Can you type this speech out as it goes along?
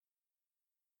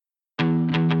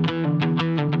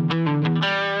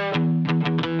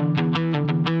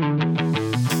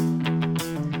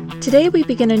Today we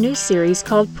begin a new series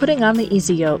called Putting on the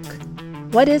Easy Yoke.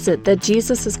 What is it that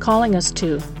Jesus is calling us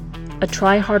to? A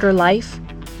try harder life?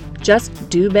 Just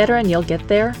do better and you'll get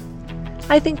there?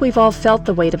 I think we've all felt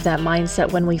the weight of that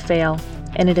mindset when we fail,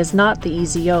 and it is not the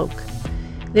easy yoke.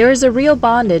 There is a real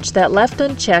bondage that left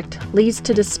unchecked leads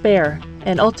to despair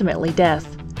and ultimately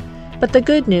death. But the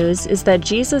good news is that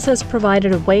Jesus has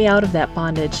provided a way out of that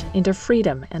bondage into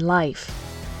freedom and life.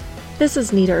 This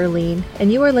is Nita Erlene,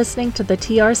 and you are listening to the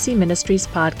TRC Ministries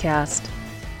podcast.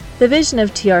 The vision of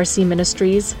TRC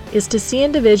Ministries is to see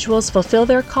individuals fulfill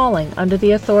their calling under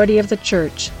the authority of the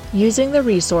church, using the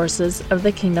resources of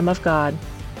the kingdom of God.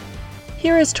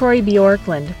 Here is Tori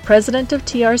Bjorklund, president of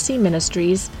TRC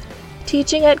Ministries,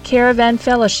 teaching at Caravan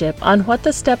Fellowship on what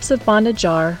the steps of bondage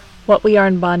are, what we are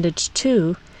in bondage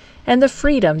to, and the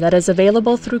freedom that is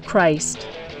available through Christ.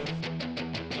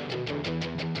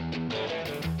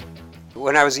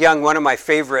 When I was young, one of my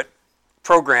favorite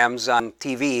programs on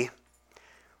TV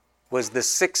was The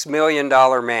 $6 Million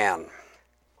Man.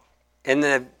 In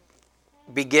the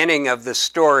beginning of the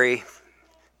story,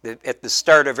 at the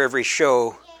start of every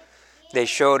show, they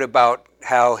showed about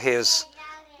how his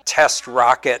test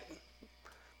rocket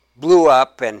blew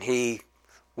up and he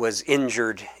was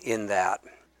injured in that.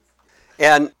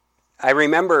 And I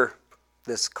remember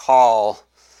this call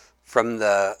from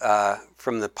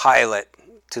the pilot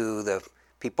to the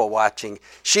people watching,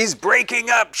 she's breaking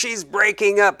up,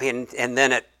 and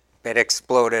then it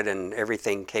exploded and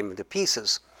everything came to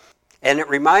pieces. And it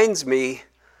reminds me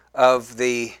of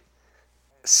the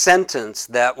sentence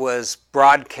that was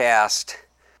broadcast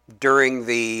during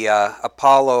the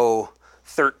Apollo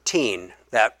 13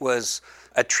 that was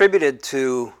attributed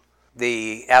to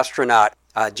the astronaut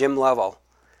Jim Lovell.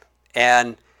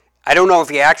 And I don't know if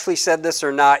he actually said this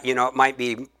or not. You know, it might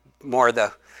be more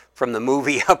from the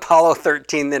movie Apollo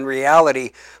 13 than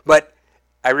reality. But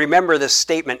I remember this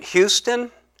statement,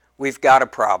 Houston, we've got a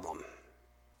problem.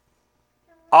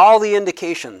 All the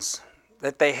indications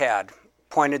that they had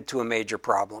pointed to a major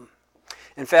problem.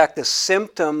 In fact, the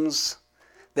symptoms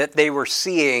that they were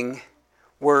seeing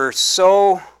were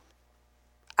so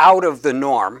out of the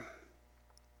norm,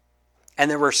 and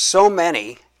there were so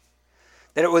many,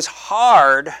 that it was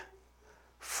hard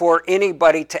for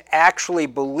anybody to actually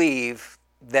believe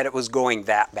that it was going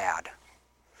that bad.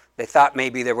 They thought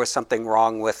maybe there was something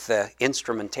wrong with the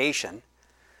instrumentation,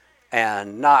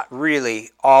 and not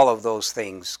really all of those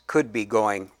things could be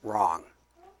going wrong.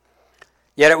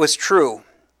 Yet it was true.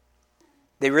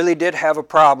 They really did have a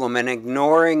problem, and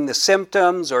ignoring the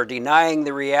symptoms or denying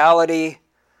the reality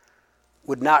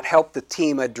would not help the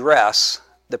team address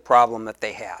the problem that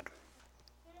they had.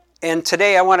 And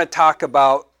today I want to talk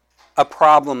about a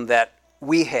problem that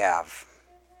we have,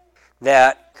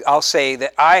 that I'll say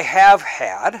that I have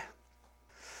had,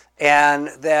 and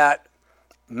that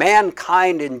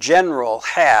mankind in general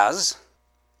has,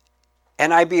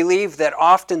 and I believe that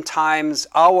oftentimes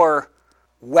our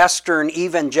Western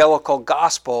evangelical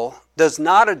gospel does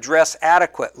not address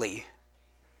adequately,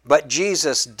 but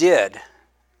Jesus did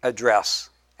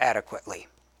address adequately.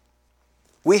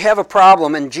 We have a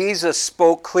problem, and Jesus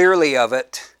spoke clearly of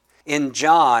it in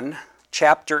John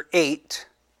chapter 8,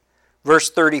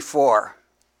 verse 34.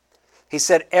 He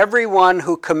said, "Everyone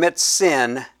who commits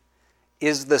sin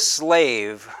is the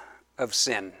slave of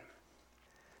sin."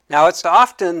 Now, it's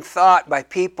often thought by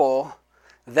people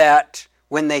that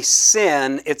when they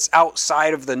sin, it's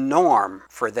outside of the norm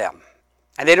for them.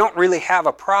 And they don't really have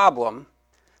a problem,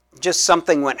 just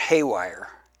something went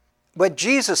haywire. But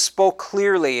Jesus spoke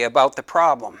clearly about the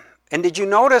problem. And did you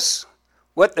notice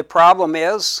what the problem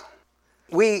is?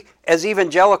 We, as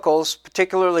evangelicals,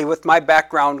 particularly with my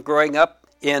background growing up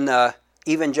in an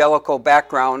evangelical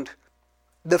background,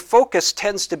 the focus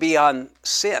tends to be on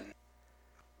sin.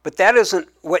 But that isn't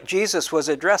what Jesus was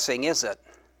addressing, is it?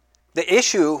 The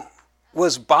issue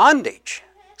was bondage,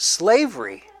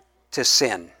 slavery to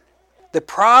sin. The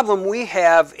problem we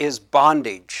have is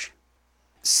bondage.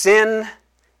 Sin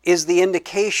is the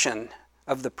indication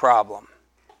of the problem.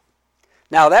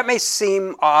 Now, that may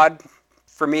seem odd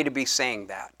for me to be saying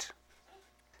that.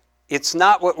 It's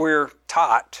not what we're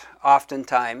taught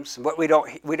oftentimes. We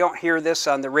don't hear this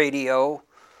on the radio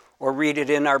or read it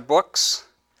in our books,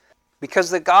 because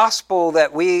the gospel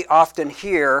that we often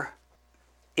hear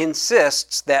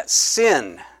insists that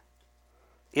sin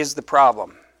is the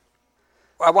problem.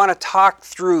 I want to talk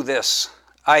through this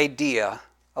idea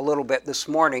a little bit this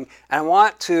morning, and I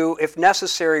want to, if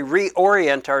necessary,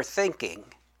 reorient our thinking.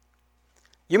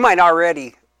 You might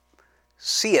already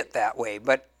see it that way,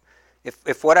 but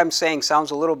if what I'm saying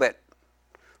sounds a little bit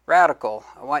radical,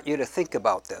 I want you to think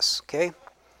about this, okay?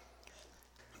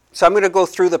 So I'm going to go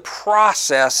through the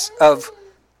process of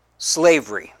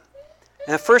slavery.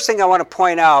 And the first thing I want to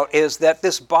point out is that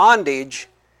this bondage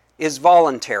is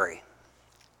voluntary.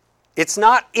 It's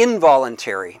not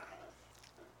involuntary.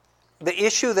 The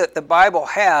issue that the Bible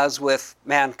has with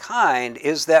mankind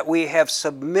is that we have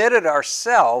submitted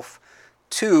ourselves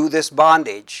to this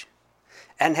bondage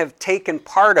and have taken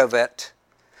part of it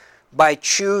by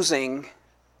choosing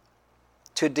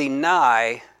to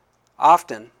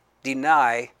often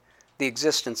deny the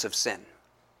existence of sin.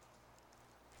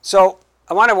 So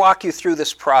I want to walk you through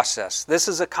this process. This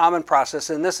is a common process,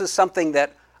 and this is something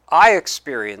that I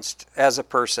experienced as a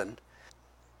person,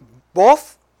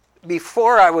 both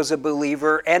before I was a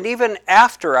believer and even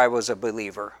after I was a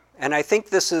believer. And I think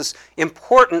this is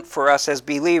important for us as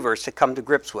believers to come to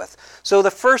grips with. So the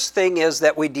first thing is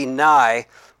that we deny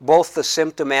both the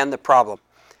symptom and the problem.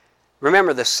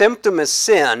 Remember, the symptom is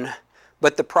sin,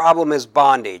 but the problem is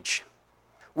bondage.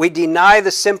 We deny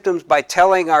the symptoms by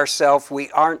telling ourselves we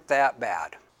aren't that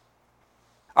bad.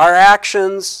 Our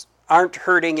actions aren't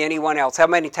hurting anyone else. How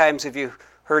many times have you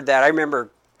heard that? I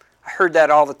remember I heard that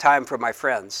all the time from my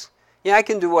friends. Yeah, I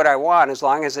can do what I want as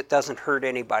long as it doesn't hurt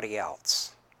anybody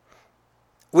else.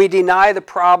 We deny the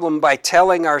problem by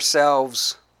telling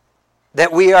ourselves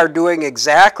that we are doing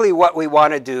exactly what we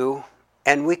want to do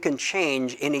and we can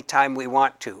change anytime we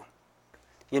want to.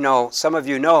 You know, some of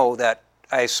you know that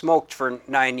I smoked for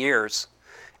 9 years,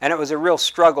 and it was a real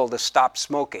struggle to stop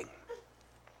smoking.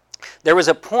 There was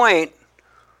a point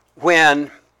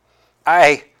when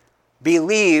I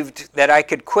believed that I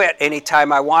could quit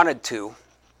anytime I wanted to,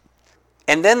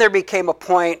 and then there became a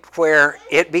point where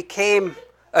it became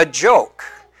a joke,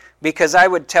 because I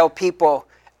would tell people,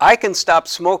 I can stop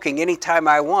smoking anytime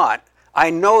I want. I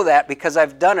know that because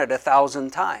I've done it 1,000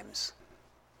 times.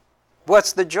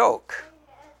 What's the joke?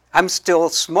 I'm still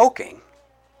smoking.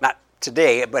 Not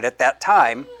today, but at that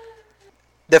time.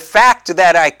 The fact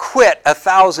that I quit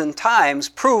 1,000 times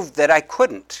proved that I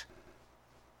couldn't.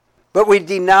 But we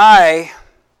deny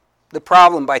the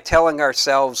problem by telling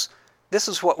ourselves, this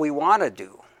is what we want to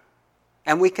do.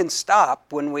 And we can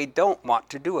stop when we don't want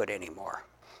to do it anymore.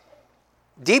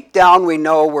 Deep down we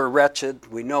know we're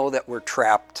wretched, we know that we're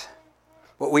trapped,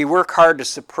 but we work hard to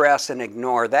suppress and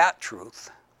ignore that truth.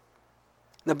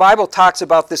 The Bible talks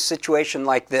about this situation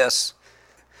like this.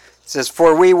 It says,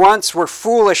 "For we once were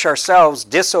foolish ourselves,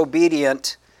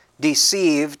 disobedient,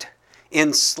 deceived,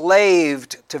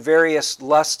 enslaved to various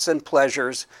lusts and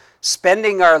pleasures,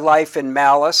 spending our life in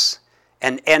malice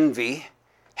and envy,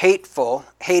 hateful,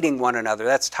 hating one another."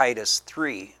 That's Titus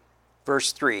 3,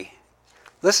 verse 3.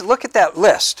 Listen, look at that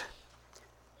list.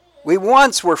 We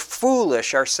once were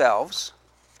foolish ourselves,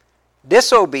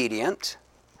 disobedient,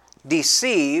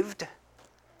 deceived,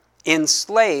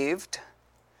 enslaved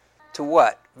to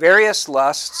what? Various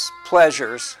lusts,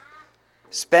 pleasures,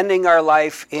 spending our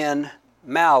life in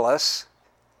malice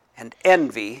and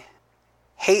envy,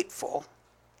 hateful,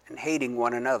 and hating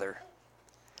one another.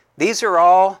 These are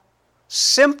all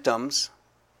symptoms.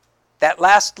 That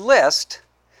last list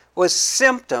was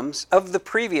symptoms of the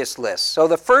previous list. So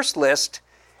the first list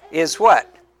is what?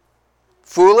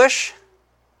 Foolish,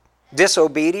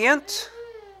 disobedient,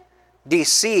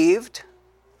 deceived,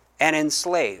 and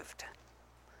enslaved.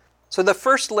 So the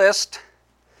first list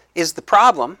is the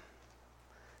problem.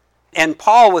 And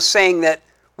Paul was saying that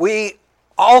we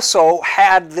also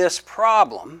had this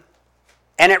problem,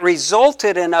 and it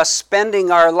resulted in us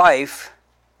spending our life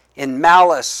in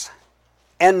malice,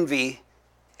 envy,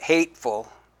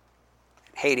 hateful,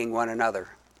 hating one another.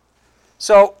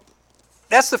 So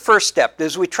that's the first step,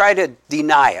 is we try to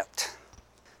deny it.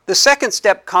 The second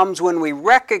step comes when we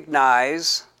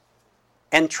recognize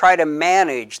and try to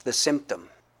manage the symptom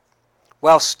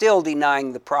while still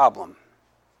denying the problem.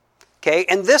 Okay,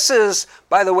 and this is,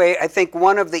 by the way, I think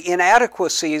one of the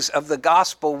inadequacies of the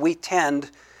gospel we tend,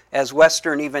 as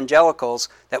Western evangelicals,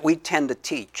 that we tend to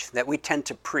teach, that we tend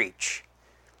to preach.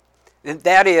 And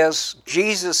that is,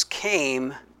 Jesus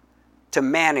came to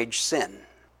manage sin.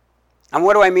 And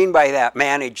what do I mean by that,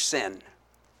 manage sin?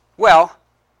 Well,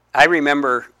 I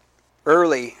remember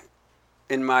early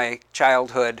in my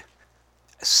childhood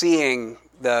seeing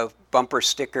the bumper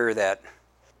sticker that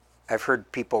I've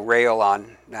heard people rail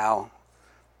on now,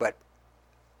 but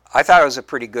I thought it was a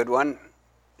pretty good one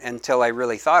until I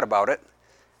really thought about it.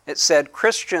 It said,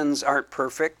 "Christians aren't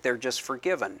perfect, they're just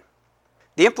forgiven."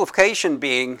 The implication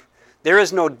being, there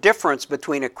is no difference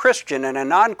between a Christian and a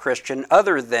non-Christian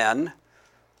other than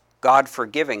God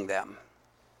forgiving them.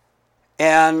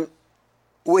 And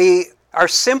we are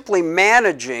simply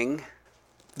managing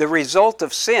the result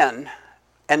of sin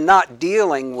and not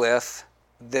dealing with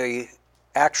the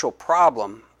actual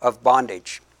problem of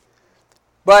bondage.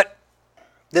 But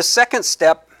the second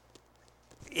step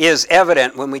is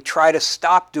evident when we try to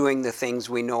stop doing the things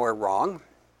we know are wrong.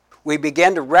 We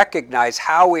begin to recognize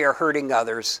how we are hurting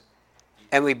others,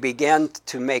 and we begin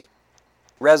to make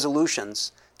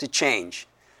resolutions to change.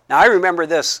 Now, I remember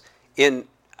this in,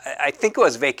 I think it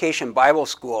was Vacation Bible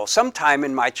School, sometime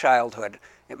in my childhood.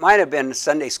 It might have been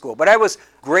Sunday school, but I was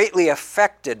greatly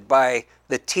affected by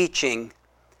the teaching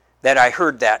that I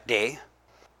heard that day,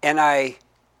 and I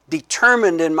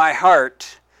determined in my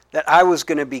heart that I was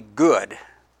going to be good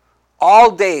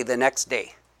all day the next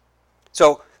day.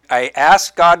 So I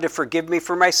asked God to forgive me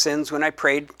for my sins when I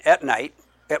prayed at night.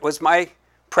 It was my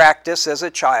practice as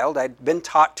a child. I'd been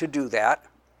taught to do that.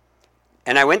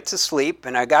 And I went to sleep,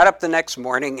 and I got up the next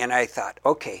morning, and I thought,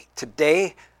 okay,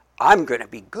 today I'm going to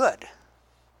be good.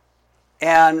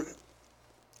 And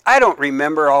I don't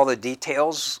remember all the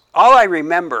details. All I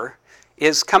remember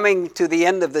is coming to the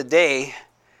end of the day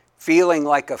feeling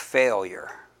like a failure.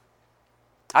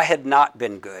 I had not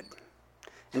been good.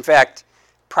 In fact,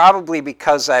 probably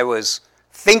because I was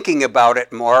thinking about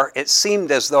it more, it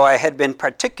seemed as though I had been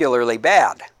particularly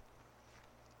bad.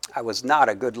 I was not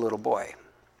a good little boy.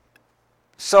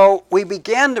 So we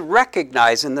began to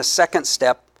recognize in the second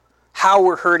step how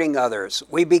we're hurting others.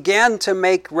 We began to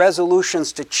make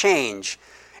resolutions to change,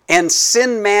 and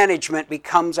sin management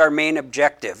becomes our main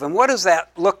objective. And what does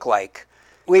that look like?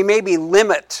 We maybe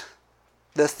limit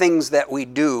the things that we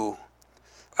do.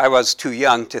 I was too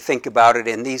young to think about it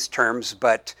in these terms,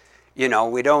 but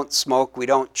we don't smoke, we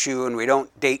don't chew, and we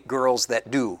don't date girls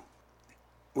that do.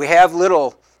 We have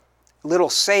little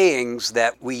sayings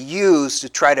that we use to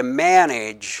try to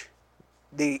manage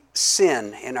the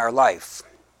sin in our life.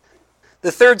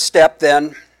 The third step,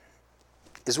 then,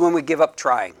 is when we give up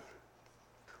trying.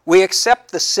 We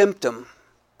accept the symptom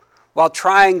while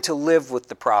trying to live with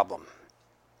the problem.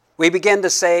 We begin to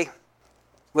say,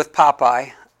 with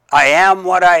Popeye, I am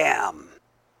what I am.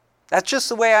 That's just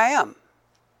the way I am.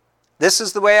 This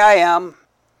is the way I am,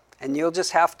 and you'll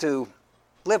just have to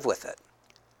live with it.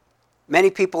 Many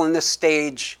people in this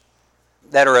stage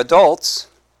that are adults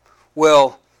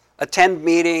will attend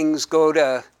meetings, go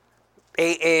to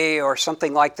AA or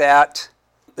something like that.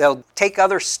 They'll take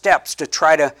other steps to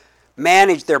try to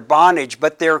manage their bondage,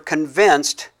 but they're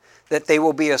convinced that they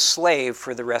will be a slave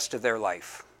for the rest of their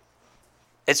life.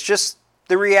 It's just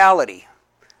the reality.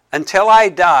 Until I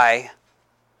die,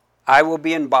 I will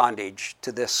be in bondage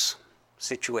to this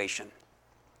situation.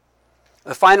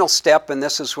 The final step, and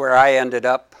this is where I ended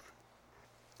up,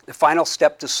 the final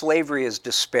step to slavery is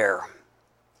despair.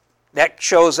 That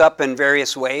shows up in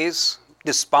various ways: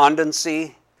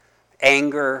 despondency,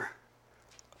 anger,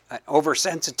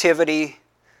 oversensitivity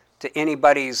to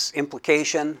anybody's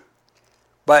implication.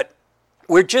 But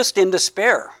we're just in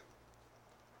despair.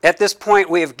 At this point,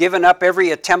 we have given up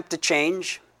every attempt to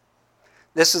change.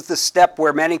 This is the step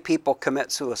where many people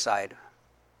commit suicide.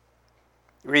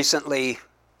 Recently,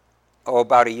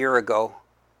 about a year ago,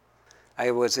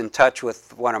 I was in touch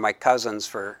with one of my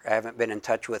cousins I haven't been in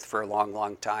touch with for a long,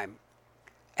 long time.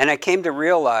 And I came to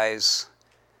realize,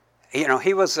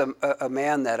 he was a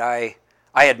man that I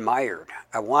admired.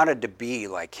 I wanted to be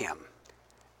like him.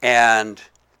 And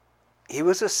he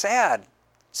was a sad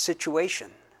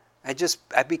situation.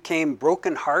 I became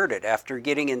brokenhearted after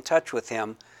getting in touch with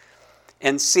him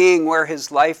and seeing where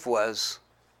his life was.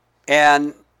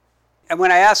 And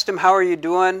when I asked him, how are you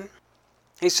doing?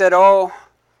 He said,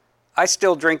 I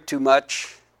still drink too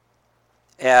much.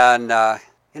 And,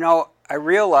 I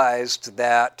realized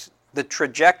that the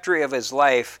trajectory of his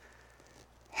life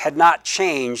had not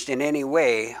changed in any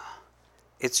way.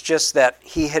 It's just that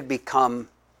he had become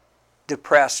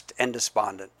depressed and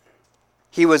despondent.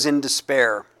 He was in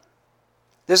despair.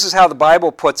 This is how the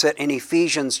Bible puts it in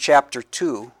Ephesians chapter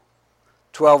 2,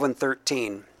 12 and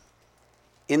 13.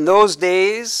 In those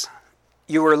days,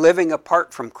 you were living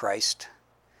apart from Christ.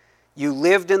 You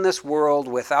lived in this world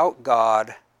without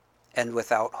God and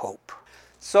without hope.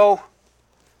 So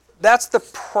that's the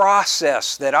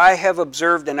process that I have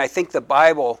observed, and I think the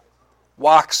Bible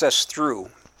walks us through.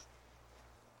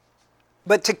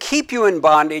 But to keep you in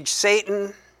bondage,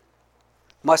 Satan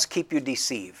must keep you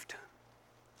deceived,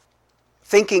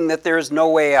 thinking that there is no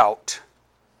way out.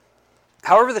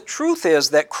 However, the truth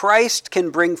is that Christ can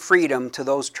bring freedom to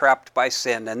those trapped by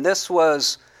sin. And this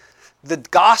was the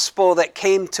gospel that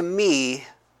came to me,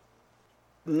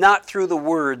 not through the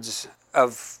words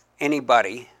of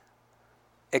anybody,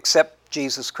 except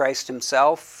Jesus Christ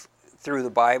himself, through the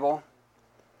Bible,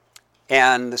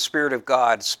 and the Spirit of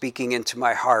God speaking into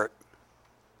my heart.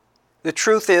 The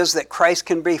truth is that Christ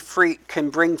can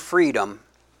bring freedom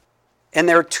And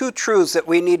there are two truths that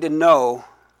we need to know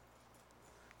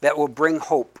that will bring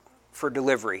hope for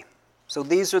delivery. So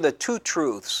these are the two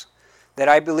truths that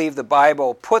I believe the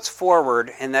Bible puts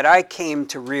forward and that I came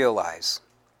to realize.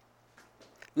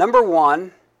 Number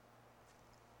one,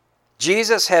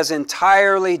 Jesus has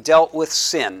entirely dealt with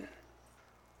sin.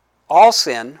 All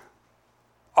sin,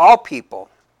 all people.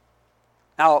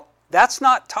 Now, that's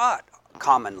not taught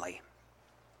commonly.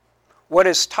 What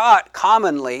is taught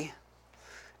commonly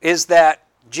is that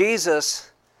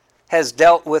Jesus has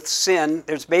dealt with sin.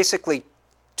 There's basically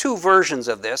two versions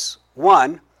of this.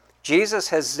 One, Jesus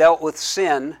has dealt with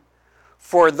sin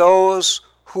for those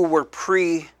who were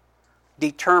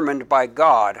predetermined by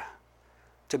God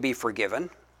to be forgiven.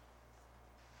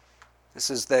 This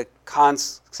is the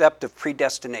concept of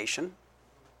predestination.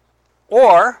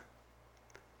 Or,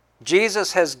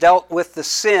 Jesus has dealt with the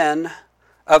sin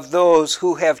of those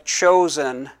who have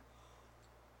chosen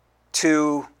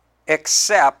to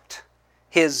accept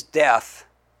his death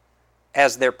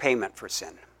as their payment for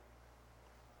sin.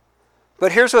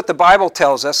 But here's what the Bible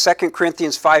tells us. 2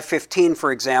 Corinthians 5:15,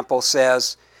 for example,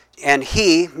 says, "And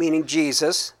he," meaning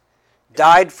Jesus,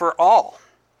 "died for all,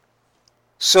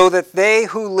 so that they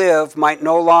who live might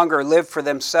no longer live for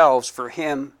themselves,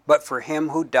 but for him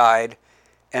who died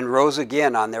and rose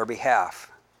again on their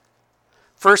behalf."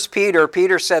 1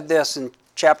 Peter said this in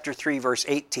chapter 3, verse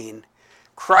 18,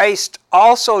 "Christ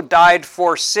also died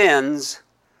for sins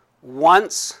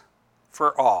once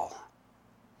for all."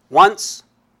 Once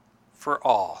for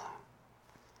all.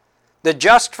 The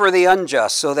just for the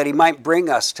unjust, so that he might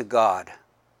bring us to God.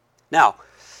 Now,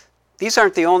 these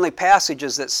aren't the only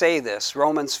passages that say this.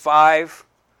 Romans 5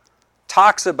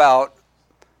 talks about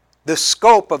the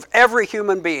scope of every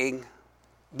human being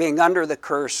being under the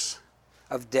curse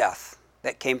of death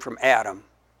that came from Adam,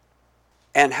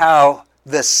 and how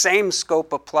the same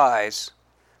scope applies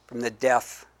from the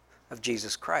death of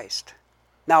Jesus Christ.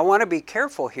 Now, I want to be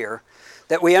careful here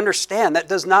that we understand that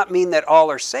does not mean that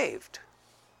all are saved.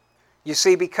 You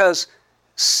see, because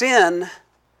sin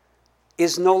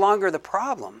is no longer the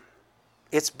problem.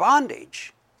 It's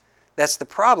bondage. That's the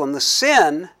problem. The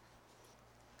sin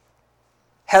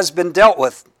has been dealt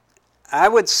with. I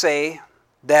would say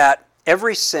that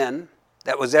every sin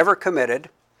that was ever committed,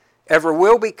 ever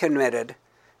will be committed,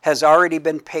 has already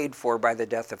been paid for by the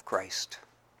death of Christ.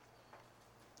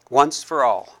 Once for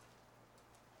all.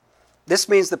 This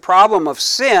means the problem of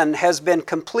sin has been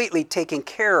completely taken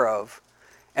care of,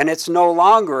 and it's no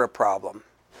longer a problem.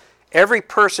 Every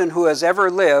person who has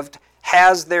ever lived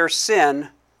has their sin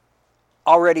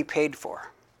already paid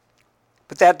for.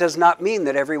 But that does not mean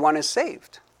that everyone is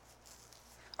saved.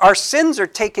 Our sins are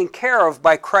taken care of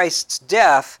by Christ's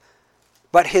death,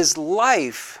 but his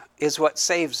life is what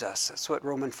saves us. That's what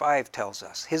Romans 5 tells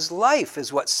us. His life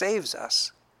is what saves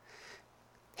us.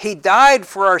 He died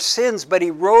for our sins, but he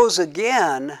rose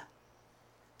again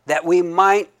that we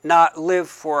might not live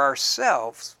for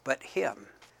ourselves, but him.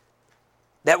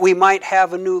 That we might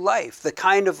have a new life, the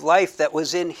kind of life that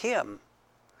was in him.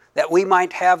 That we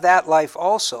might have that life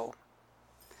also.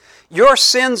 Your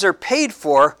sins are paid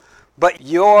for, but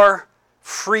your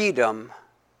freedom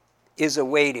is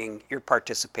awaiting your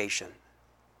participation.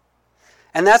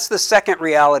 And that's the second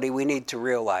reality we need to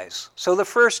realize. So the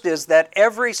first is that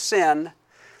every sin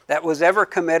that was ever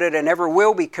committed and ever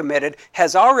will be committed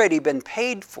has already been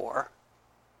paid for,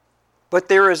 but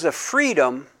there is a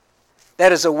freedom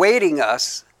that is awaiting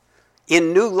us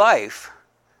in new life,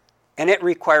 and it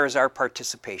requires our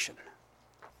participation.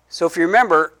 So if you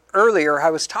remember earlier, I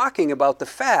was talking about the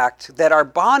fact that our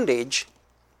bondage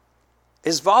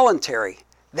is voluntary.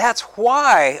 That's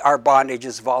why our bondage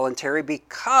is voluntary,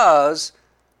 because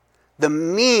the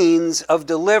means of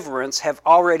deliverance have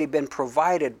already been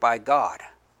provided by God.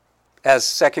 As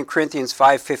 2 Corinthians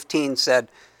 5:15 said,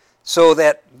 "So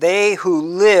that they who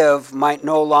live might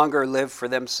no longer live for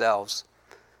themselves."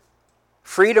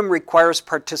 Freedom requires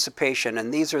participation,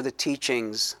 and these are the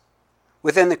teachings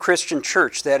within the Christian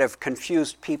church that have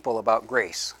confused people about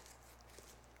grace.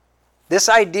 This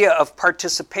idea of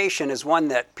participation is one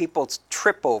that people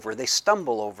trip over. They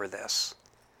stumble over this.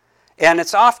 And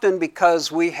it's often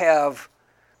because we have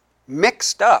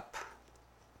mixed up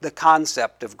the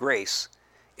concept of grace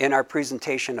in our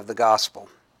presentation of the gospel.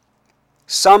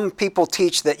 Some people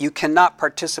teach that you cannot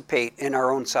participate in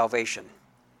our own salvation.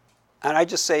 And I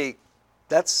just say,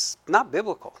 that's not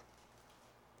biblical.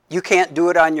 You can't do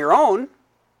it on your own.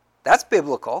 That's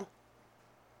biblical.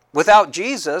 Without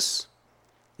Jesus,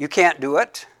 you can't do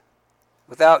it.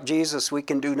 Without Jesus, we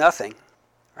can do nothing,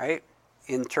 right?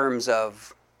 In terms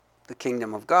of the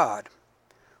kingdom of God.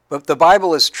 But the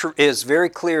Bible is very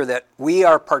clear that we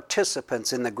are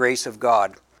participants in the grace of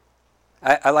God.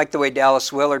 I like the way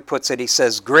Dallas Willard puts it. He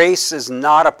says, grace is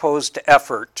not opposed to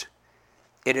effort.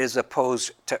 It is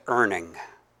opposed to earning.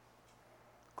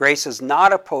 Grace is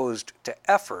not opposed to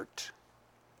effort.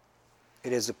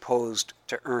 It is opposed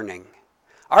to earning.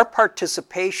 Our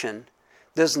participation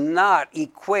does not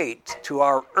equate to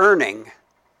our earning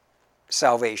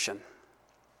salvation.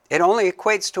 It only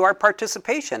equates to our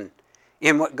participation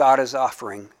in what God is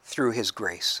offering through His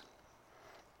grace.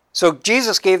 So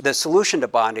Jesus gave the solution to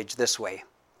bondage this way.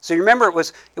 So you remember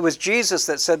it was Jesus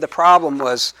that said the problem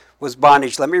was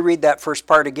bondage. Let me read that first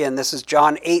part again. This is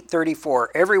John 8:34.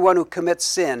 Everyone who commits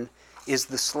sin is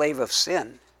the slave of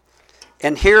sin.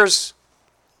 And here's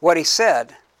what He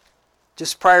said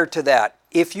just prior to that.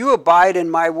 If you abide in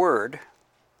my word,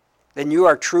 then you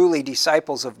are truly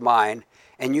disciples of mine,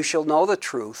 and you shall know the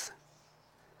truth,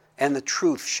 and the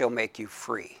truth shall make you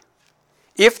free.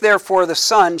 If therefore the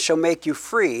Son shall make you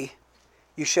free,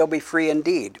 you shall be free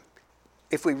indeed.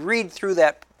 If we read through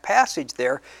that passage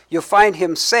there, you'll find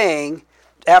Him saying,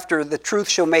 after the truth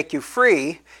shall make you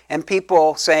free, and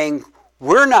people saying,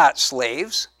 we're not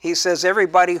slaves. He says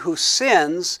everybody who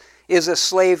sins is a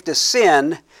slave to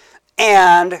sin,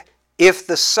 and if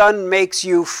the Son makes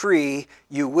you free,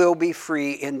 you will be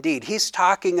free indeed. He's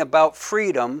talking about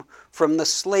freedom from the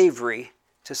slavery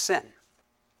to sin.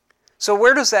 So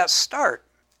where does that start?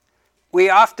 We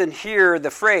often hear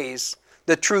the phrase,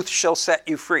 the truth shall set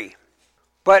you free.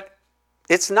 But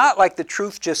it's not like the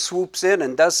truth just swoops in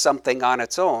and does something on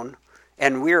its own,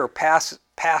 and we're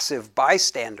passive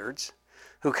bystanders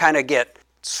who kind of get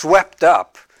swept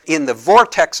up in the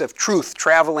vortex of truth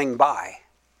traveling by.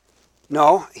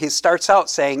 No, He starts out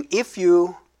saying, if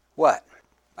you, what?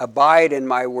 Abide in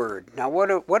my word. Now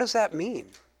what does that mean,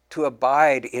 to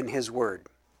abide in His word?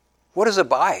 What is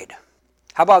abide?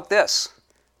 How about this?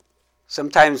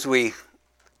 Sometimes we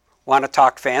want to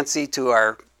talk fancy to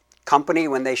our company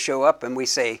when they show up and we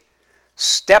say,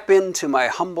 step into my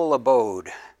humble abode.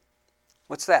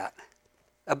 What's that?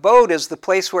 Abode is the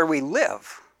place where we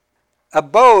live.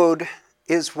 Abode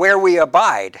is where we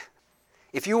abide.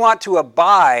 If you want to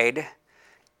abide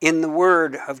in the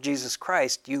word of Jesus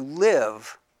Christ, you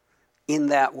live in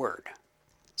that word.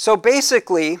 So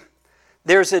basically,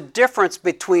 there's a difference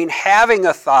between having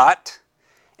a thought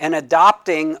and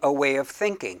adopting a way of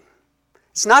thinking.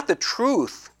 It's not the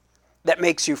truth that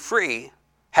makes you free,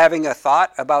 having a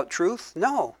thought about truth.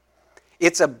 No.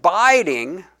 It's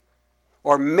abiding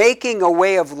or making a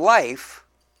way of life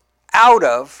out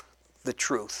of the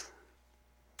truth.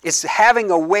 It's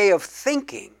having a way of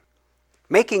thinking,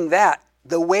 making that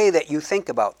the way that you think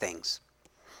about things.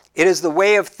 It is the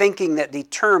way of thinking that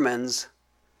determines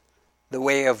the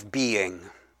way of being.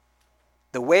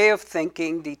 The way of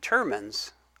thinking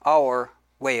determines our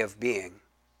way of being.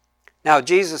 Now,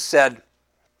 Jesus said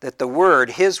that the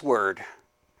Word, His Word,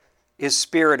 is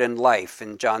spirit and life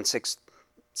in John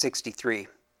 6:63.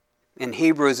 In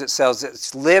Hebrews it says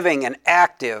it's living and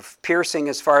active, piercing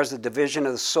as far as the division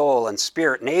of the soul and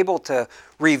spirit, and able to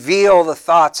reveal the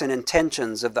thoughts and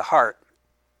intentions of the heart.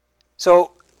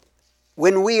 So,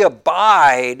 when we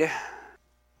abide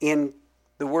in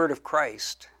the Word of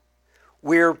Christ,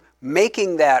 we're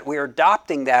adopting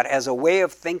that as a way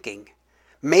of thinking,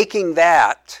 making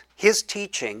that, His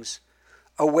teachings,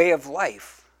 a way of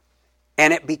life.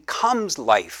 And it becomes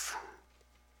life.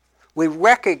 We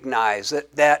recognize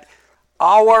that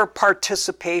our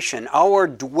participation, our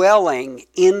dwelling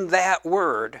in that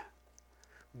Word,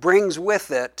 brings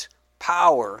with it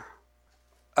power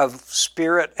of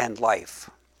spirit and life.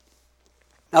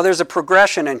 Now there's a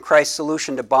progression in Christ's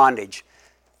solution to bondage.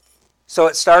 So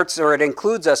it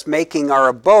includes us making our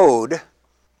abode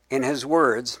in His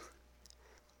words.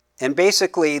 And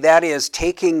basically that is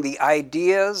taking the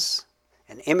ideas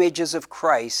and images of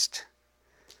Christ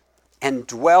and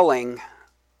dwelling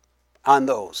on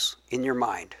those in your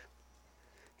mind.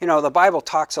 You know, the Bible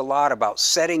talks a lot about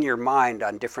setting your mind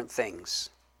on different things.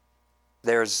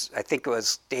 I think it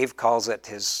was, Dave calls it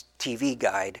his TV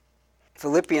guide.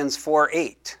 Philippians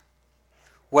 4:8.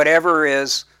 Whatever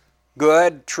is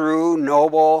good, true,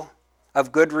 noble,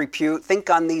 of good repute, think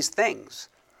on these things.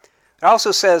 It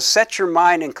also says, set your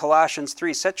mind in Colossians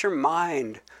 3, set your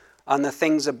mind on the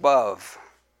things above.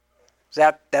 Is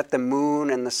that the moon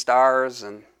and the stars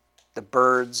and the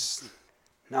birds?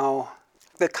 No.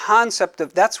 The concept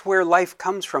of, that's where life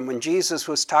comes from. When Jesus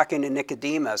was talking to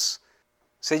Nicodemus,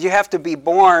 he said you have to be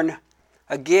born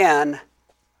again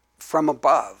from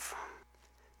above.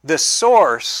 The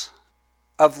source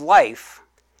of life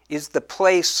is the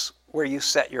place where you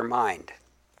set your mind.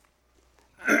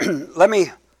 Let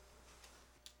me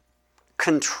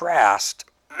contrast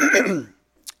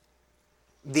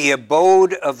the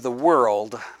abode of the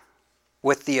world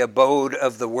with the abode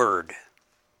of the Word.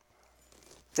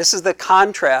 This is the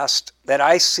contrast that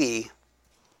I see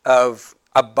of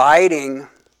abiding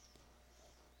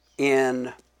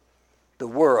in the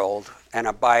world and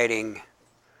abiding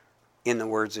in the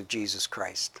words of Jesus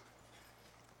Christ.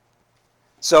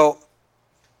 So,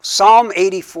 Psalm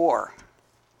 84,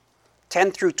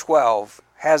 10 through 12,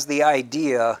 has the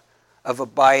idea of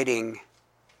abiding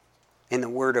in the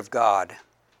Word of God,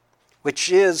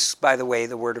 which is, by the way,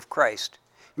 the Word of Christ.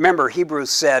 Remember, Hebrews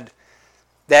said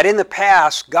that in the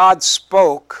past, God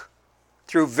spoke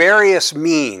through various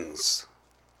means,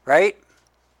 right?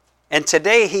 And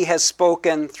today He has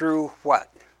spoken through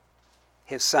what?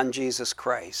 His Son, Jesus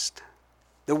Christ.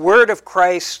 The Word of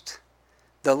Christ,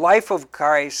 the life of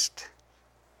Christ,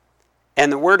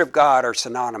 and the Word of God are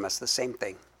synonymous, the same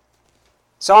thing.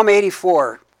 Psalm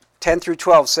 84, 10 through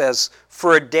 12 says,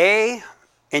 "For a day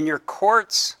in your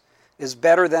courts is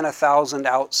better than 1,000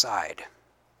 outside.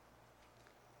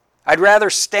 I'd rather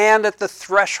stand at the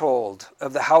threshold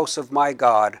of the house of my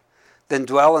God than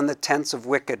dwell in the tents of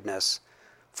wickedness.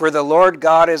 For the Lord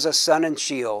God is a sun and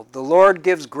shield. The Lord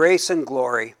gives grace and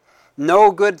glory.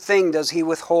 No good thing does He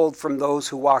withhold from those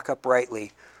who walk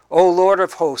uprightly. O Lord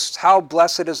of hosts, how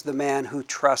blessed is the man who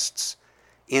trusts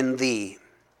in Thee."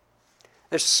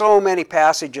 There's so many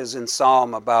passages in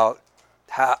Psalm about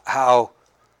how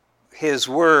His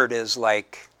Word is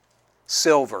like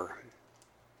silver,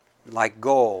 like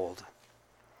gold,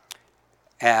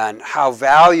 and how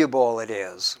valuable it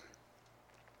is.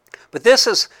 But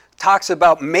this talks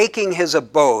about making His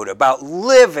abode, about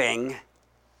living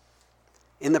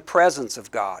in the presence of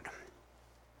God.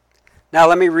 Now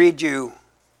let me read you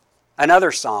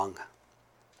another song.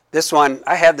 This one,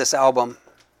 I had this album.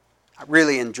 I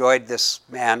really enjoyed this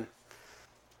man,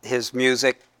 his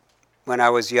music when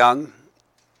I was young.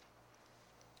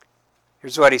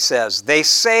 Here's what he says. "They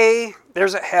say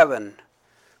there's a heaven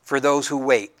for those who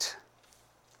wait.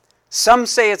 Some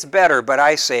say it's better, but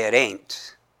I say it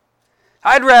ain't.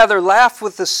 I'd rather laugh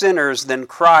with the sinners than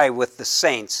cry with the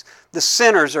saints. The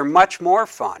sinners are much more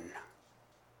fun.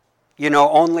 You know,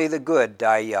 only the good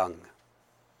die young."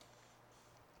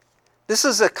 This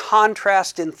is a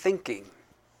contrast in thinking.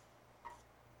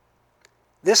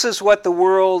 This is what the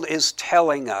world is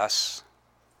telling us.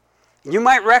 You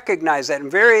might recognize that in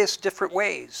various different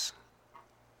ways.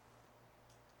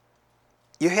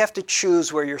 You have to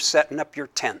choose where you're setting up your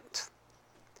tent,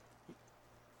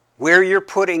 where you're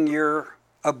putting your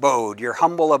abode, your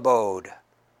humble abode.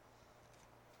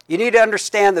 You need to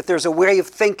understand that there's a way of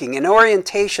thinking, an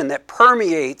orientation that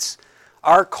permeates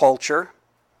our culture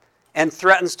and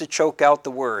threatens to choke out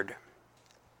the Word.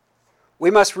 We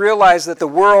must realize that the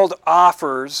world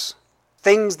offers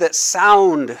things that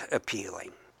sound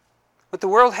appealing. What the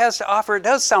world has to offer, it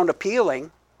does sound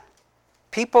appealing.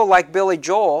 People like Billy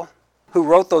Joel, who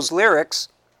wrote those lyrics,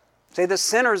 say the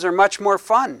sinners are much more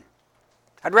fun.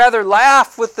 I'd rather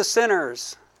laugh with the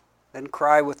sinners than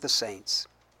cry with the saints.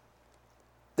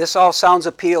 This all sounds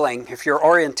appealing if your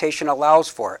orientation allows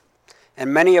for it,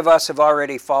 and many of us have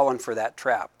already fallen for that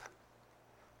trap.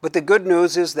 But the good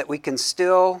news is that we can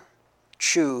still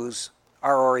choose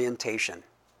our orientation.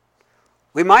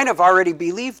 We might have already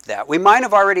believed that. We might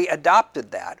have already adopted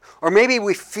that. Or maybe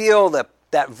we feel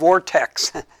that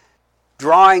vortex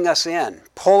drawing us in,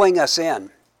 pulling us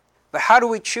in. But how do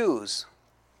we choose?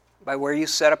 By where you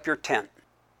set up your tent.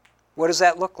 What does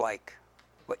that look like?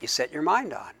 What you set your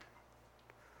mind on.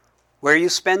 Where you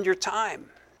spend your time.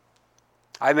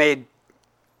 I made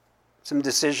some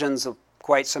decisions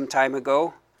quite some time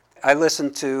ago. I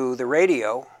listen to the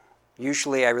radio.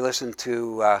 Usually I listen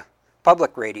to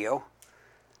public radio,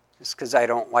 just because I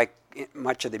don't like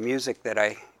much of the music that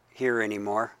I hear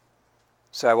anymore.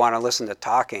 So I want to listen to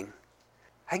talking.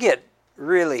 I get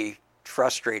really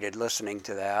frustrated listening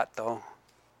to that, though.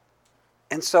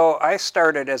 And so I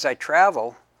started, as I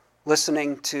travel,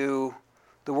 listening to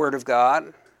the Word of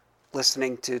God,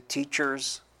 listening to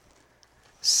teachers,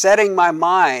 setting my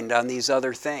mind on these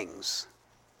other things.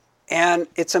 And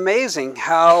it's amazing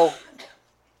how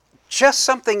just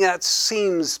something that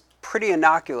seems pretty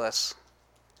innocuous,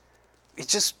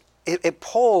 it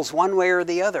pulls one way or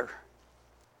the other.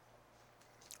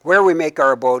 Where we make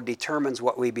our abode determines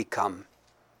what we become.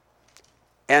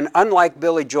 And unlike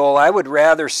Billy Joel, I would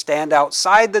rather stand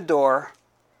outside the door,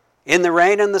 in the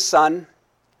rain and the sun,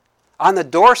 on the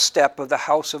doorstep of the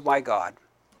house of my God,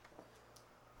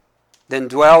 than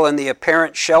dwell in the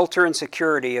apparent shelter and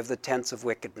security of the tents of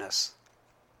wickedness.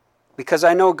 Because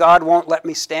I know God won't let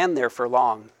me stand there for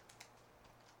long.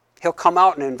 He'll come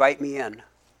out and invite me in.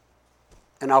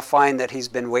 and I'll find that he's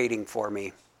been waiting for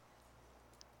me.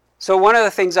 So one of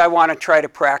the things I want to try to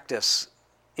practice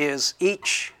is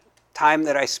each time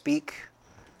that I speak,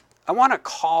 I want to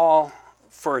call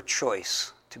for a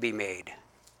choice to be made.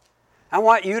 I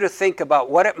want you to think about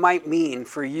what it might mean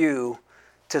for you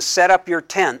to set up your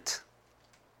tent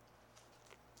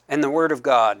in the Word of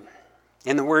God,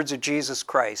 in the words of Jesus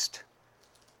Christ,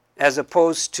 as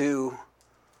opposed to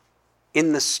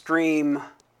in the stream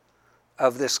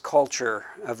of this culture,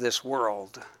 of this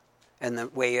world, and the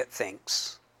way it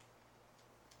thinks.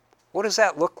 What does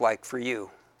that look like for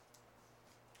you?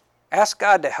 Ask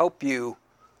God to help you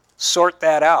sort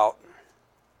that out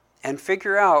and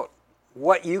figure out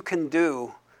what you can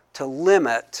do to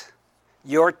limit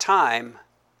your time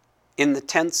in the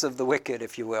tents of the wicked,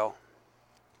 if you will.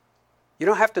 You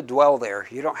don't have to dwell there.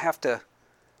 You don't have to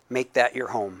make that your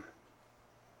home.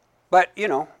 But,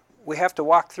 we have to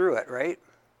walk through it, right?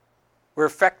 We're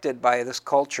affected by this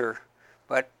culture,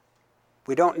 but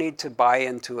we don't need to buy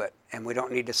into it, and we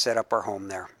don't need to set up our home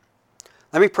there.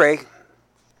 Let me pray.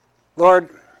 Lord,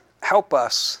 help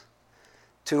us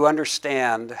to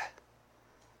understand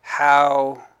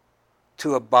how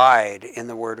to abide in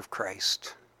the Word of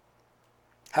Christ.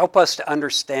 Help us to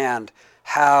understand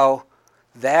how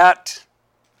that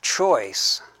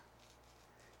choice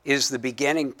is the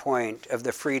beginning point of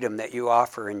the freedom that you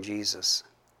offer in Jesus.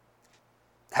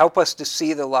 Help us to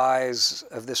see the lies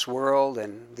of this world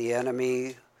and the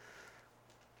enemy,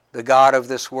 the god of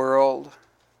this world,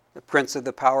 the prince of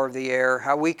the power of the air,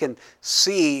 how we can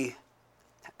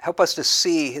help us to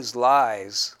see his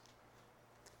lies,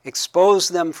 expose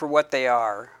them for what they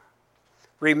are,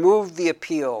 remove the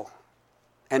appeal,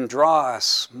 and draw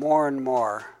us more and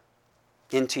more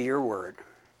into your word.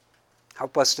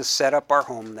 Help us to set up our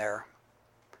home there.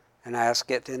 And I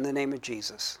ask it in the name of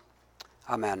Jesus.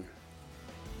 Amen.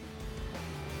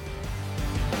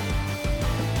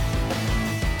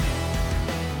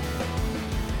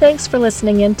 Thanks for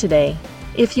listening in today.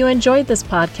 If you enjoyed this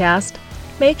podcast,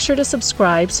 make sure to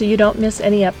subscribe so you don't miss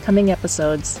any upcoming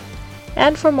episodes.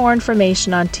 And for more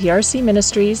information on TRC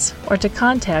Ministries or to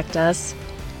contact us,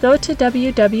 go to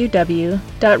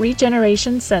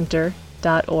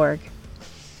www.regenerationcenter.org.